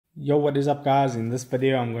Yo, what is up guys? In this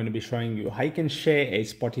video I'm going to be showing you how you can share a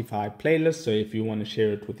Spotify playlist. So if you want to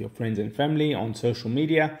share it with your friends and family on social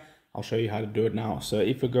media, I'll show you how to do it now. So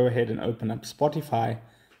if you go ahead and open up Spotify,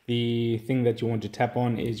 the thing that you want to tap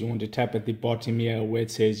on is you want to tap at the bottom here where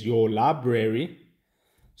it says your library.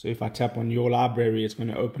 So if I tap on your library, it's going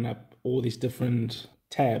to open up all these different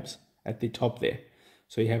tabs at the top there.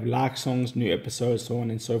 So you have like songs, new episodes, so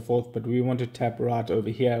on and so forth. But we want to tap right over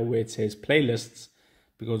here where it says playlists,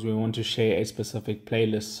 because we want to share a specific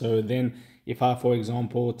playlist. So then if I, for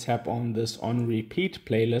example, tap on this on repeat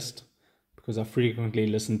playlist, because I frequently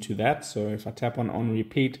listen to that. So if I tap on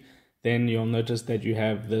repeat, then you'll notice that you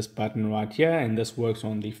have this button right here, and this works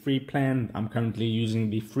on the free plan. I'm currently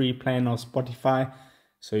using the free plan of Spotify,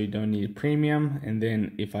 so you don't need premium. And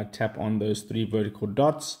then if I tap on those three vertical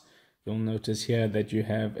dots, you'll notice here that you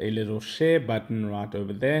have a little share button right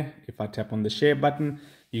over there. If I tap on the share button,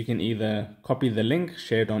 you can either copy the link,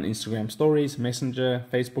 share it on Instagram stories, Messenger,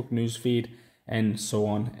 Facebook newsfeed, and so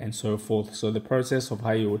on and so forth. So the process of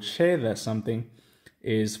how you would share something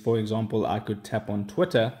is, for example, I could tap on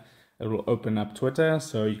Twitter. It will open up Twitter,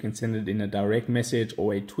 so you can send it in a direct message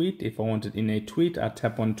or a tweet. If I want it in a tweet, I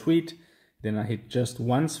tap on tweet, then I hit just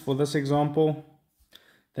once for this example.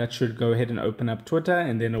 That should go ahead and open up Twitter,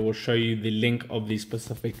 and then it will show you the link of the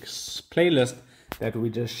specific playlist that we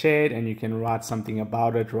just shared, and you can write something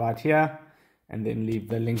about it right here and then leave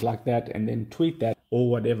the link like that and then tweet that, or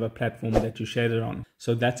whatever platform that you shared it on.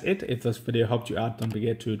 So that's it. If this video helped you out, don't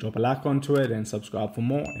forget to drop a like onto it and subscribe for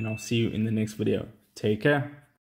more, and I'll see you in the next video. Take care.